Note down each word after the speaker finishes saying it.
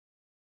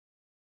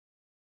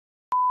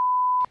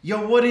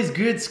Yo, what is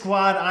good,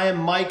 squad? I am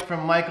Mike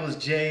from Michael's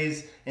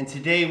J's, and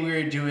today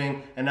we're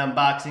doing an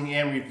unboxing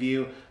and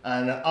review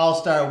on an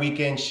All-Star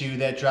Weekend shoe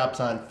that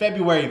drops on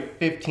February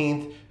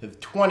 15th of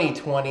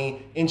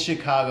 2020 in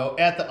Chicago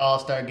at the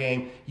All-Star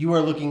Game. You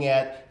are looking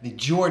at the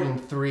Jordan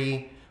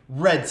 3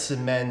 Red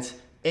Cement,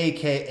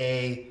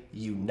 aka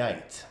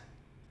Unite.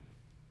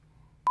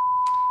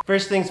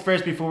 First things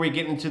first, before we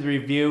get into the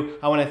review,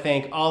 I want to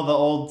thank all the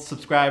old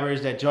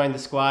subscribers that joined the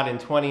squad in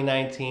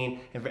 2019,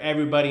 and for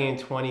everybody in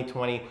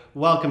 2020,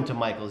 welcome to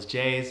Michael's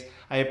J's.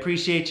 I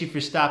appreciate you for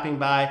stopping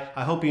by.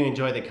 I hope you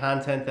enjoy the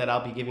content that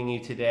I'll be giving you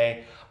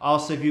today.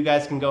 Also, if you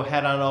guys can go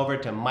head on over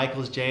to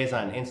Michael's J's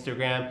on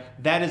Instagram,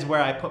 that is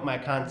where I put my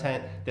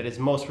content that is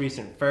most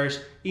recent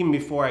first, even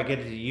before I get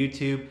it to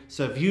YouTube.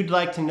 So if you'd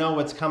like to know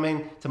what's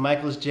coming to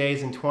Michael's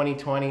J's in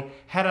 2020,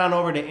 head on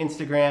over to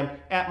Instagram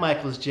at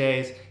Michael's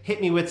J's,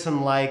 hit me with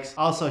some likes,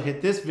 also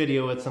hit this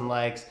video with some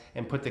likes,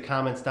 and put the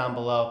comments down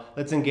below.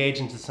 Let's engage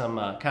into some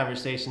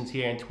conversations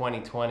here in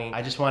 2020.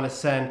 I just want to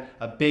send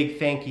a big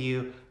thank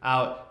you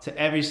out to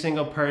every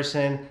single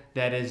person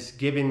that has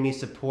given me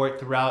support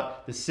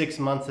throughout the 6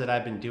 months that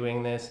I've been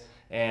doing this,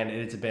 and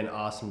it's been an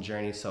awesome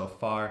journey so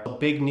far.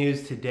 Big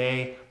news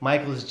today,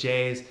 Michael's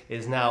J's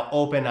is now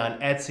open on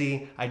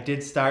Etsy. I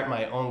did start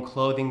my own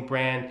clothing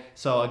brand,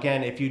 so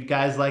again, if you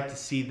guys like to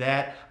see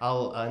that,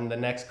 on the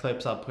next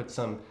clips I'll put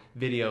some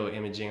video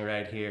imaging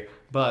right here.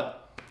 But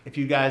if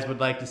you guys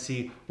would like to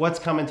see what's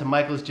coming to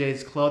Michael's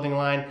J's clothing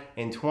line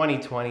in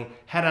 2020,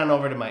 head on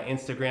over to my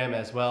Instagram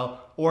as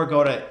well, or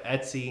go to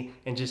Etsy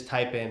and just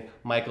type in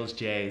Michael's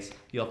J's.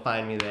 You'll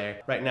find me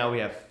there. Right now we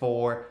have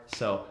 4.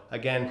 So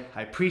again,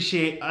 I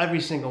appreciate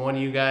every single one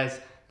of you guys.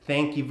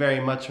 Thank you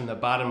very much from the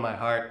bottom of my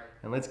heart.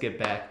 And let's get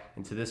back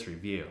into this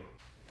review.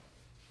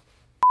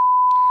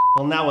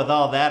 Well, now with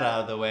all that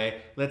out of the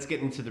way, let's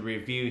get into the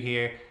review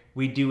here.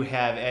 We do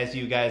have, as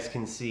you guys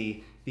can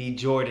see, the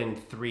Jordan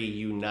 3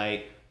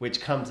 Unite, which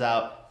comes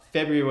out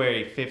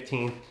February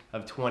 15th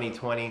of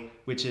 2020,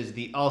 which is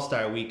the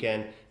All-Star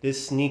Weekend.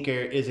 This sneaker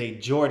is a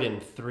Jordan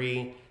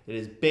 3. It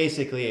is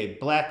basically a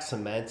black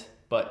cement,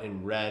 but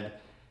in red.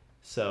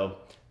 So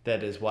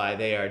that is why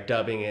they are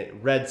dubbing it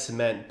Red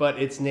Cement,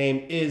 but its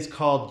name is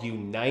called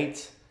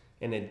Unite,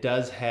 and it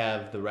does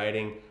have the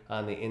writing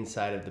on the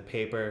inside of the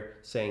paper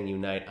saying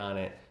Unite on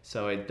it.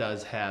 So it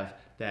does have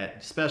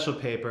that special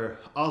paper,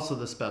 also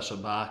the special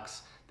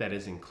box that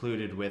is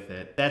included with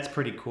it. That's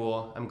pretty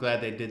cool. I'm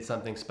glad they did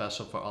something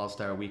special for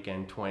All-Star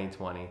Weekend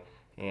 2020.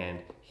 And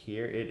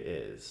here it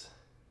is.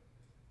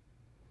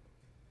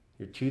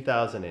 Your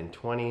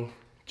 2020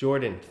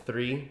 Jordan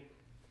 3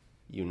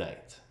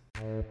 Unite.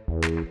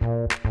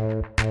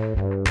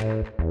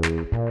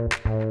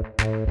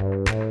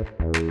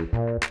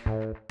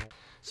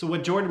 So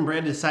what Jordan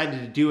Brand decided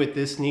to do with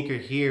this sneaker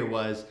here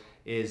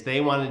is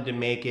they wanted to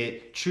make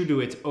it true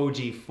to its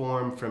OG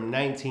form from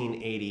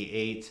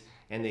 1988.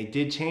 And they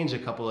did change a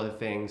couple of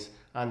things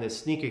on this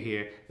sneaker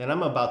here that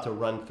I'm about to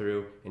run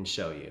through and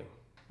show you.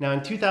 Now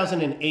in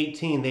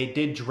 2018, they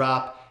did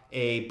drop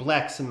a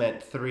Black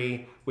Cement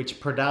 3, which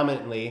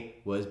predominantly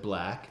was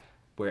black.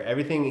 Where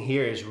everything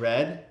here is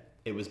red,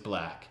 it was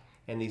black.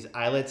 And these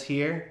eyelets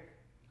here,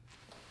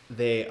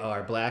 they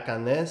are black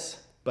on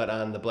this, but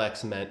on the Black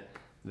Cement,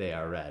 they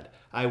are red.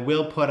 I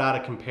will put out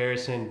a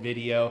comparison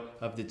video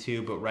of the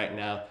two, but right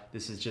now,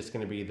 this is just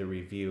gonna be the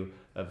review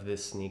of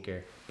this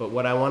sneaker. But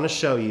what I wanna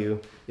show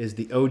you is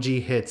the OG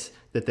hits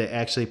that they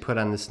actually put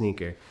on the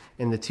sneaker.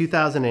 In the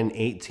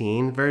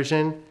 2018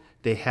 version,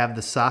 they have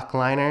the sock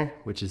liner,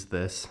 which is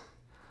this,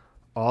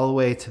 all the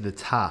way to the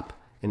top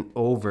and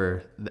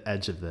over the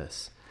edge of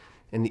this.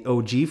 In the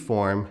OG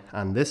form,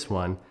 on this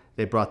one,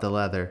 they brought the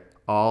leather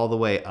all the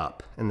way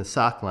up, and the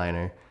sock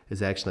liner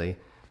is actually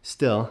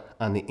still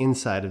on the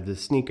inside of the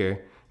sneaker,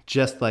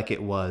 just like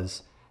it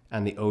was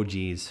on the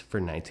OGs for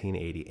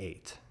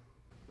 1988.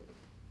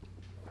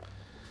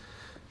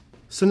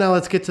 So now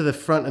let's get to the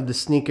front of the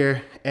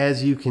sneaker.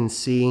 As you can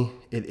see,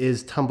 it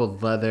is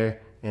tumbled leather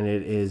and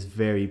it is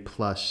very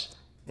plush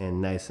and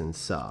nice and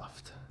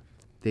soft.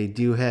 They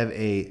do have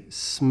a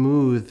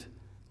smooth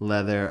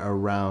leather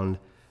around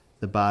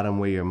the bottom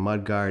where your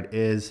mudguard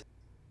is.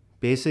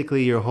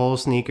 Basically, your whole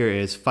sneaker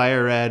is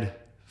fire red,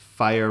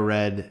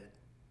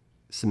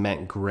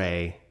 cement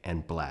gray,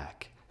 and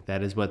black.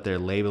 That is what they're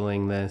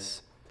labeling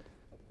this.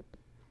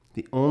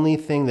 The only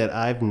thing that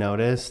I've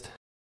noticed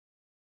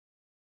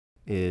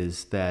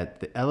is that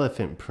the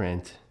elephant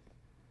print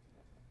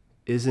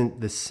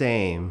isn't the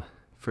same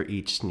for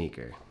each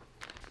sneaker.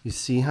 You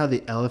see how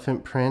the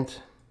elephant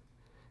print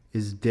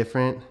is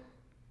different?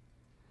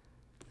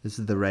 This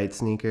is the right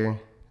sneaker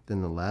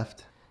than the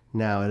left.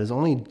 Now, it is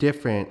only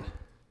different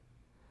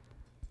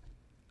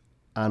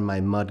on my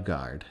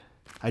mudguard.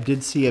 I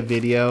did see a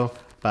video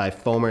by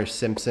Fomer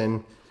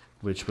Simpson,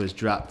 which was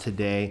dropped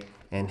today,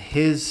 and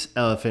his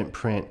elephant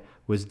print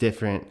was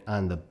different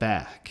on the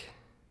back.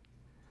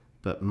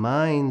 But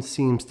mine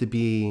seems to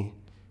be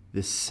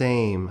the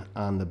same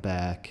on the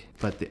back,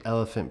 but the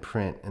elephant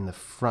print in the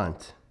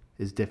front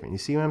is different. You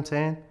see what I'm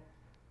saying?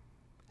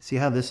 See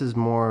how this is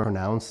more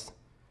pronounced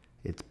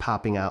It's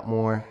popping out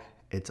more.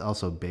 It's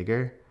also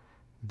bigger.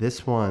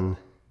 This one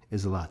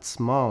is a lot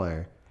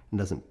smaller and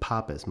doesn't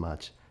pop as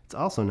much. It's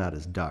also not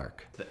as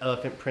dark. The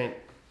elephant print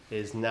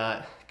is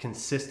not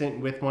consistent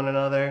with one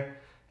another,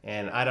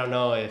 and I don't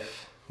know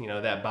if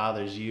that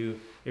bothers you.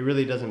 It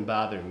really doesn't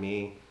bother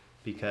me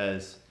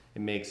because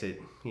it makes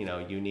it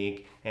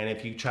unique. And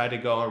if you try to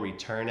go and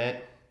return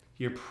it,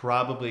 you're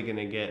probably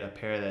gonna get a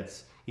pair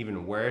that's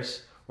even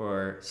worse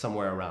or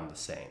somewhere around the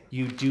same.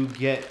 You do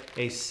get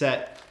a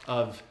set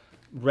of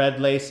red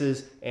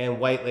laces and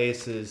white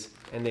laces,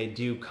 and they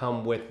do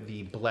come with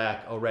the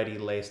black already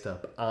laced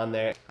up on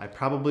there. I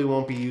probably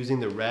won't be using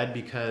the red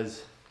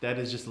because that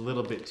is just a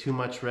little bit too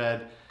much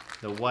red.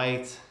 The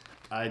white,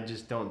 I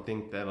just don't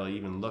think that'll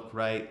even look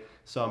right.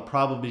 So I'm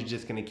probably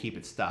just gonna keep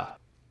it stock.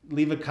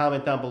 Leave a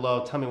comment down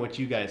below, tell me what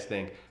you guys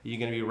think. Are you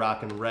gonna be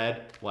rocking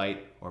red,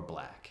 white, or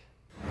black?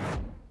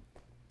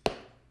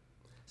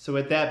 So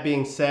with that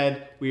being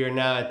said, we are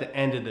now at the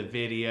end of the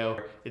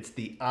video. It's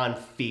the on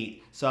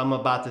feet. So I'm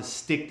about to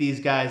stick these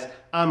guys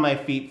on my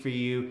feet for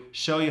you,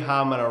 show you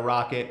how I'm gonna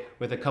rock it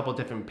with a couple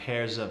different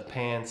pairs of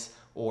pants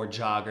or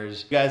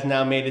joggers. You guys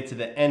now made it to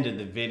the end of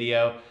the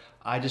video.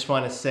 I just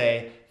wanna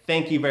say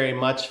thank you very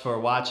much for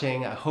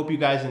watching. I hope you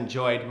guys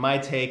enjoyed my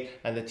take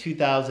on the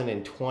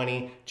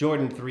 2020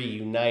 Jordan 3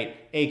 Unite,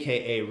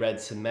 AKA Red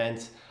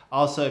Cement.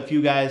 Also, if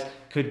you guys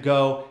could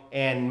go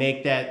and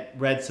make that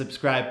red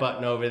subscribe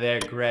button over there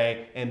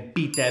gray and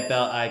beat that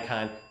bell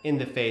icon in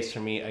the face for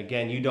me.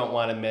 Again, you don't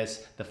want to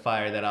miss the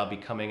fire that I'll be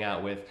coming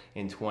out with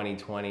in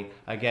 2020.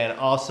 Again,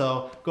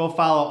 also go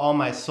follow all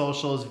my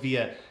socials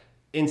via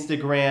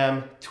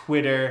Instagram,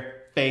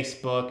 Twitter,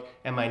 Facebook,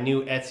 and my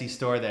new Etsy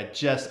store that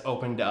just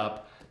opened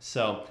up.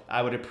 So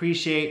I would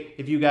appreciate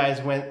if you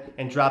guys went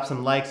and dropped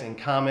some likes and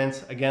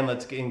comments. Again,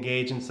 let's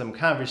engage in some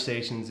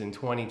conversations in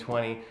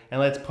 2020, and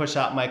let's push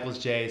out Michaels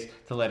J's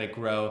to let it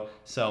grow.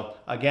 So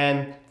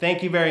again,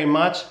 thank you very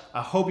much.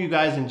 I hope you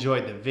guys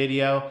enjoyed the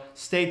video.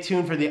 Stay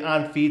tuned for the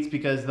on feets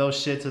because those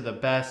shits are the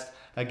best.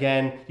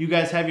 Again, you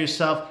guys have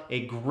yourself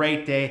a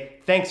great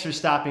day. Thanks for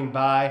stopping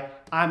by.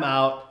 I'm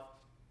out.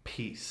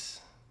 Peace.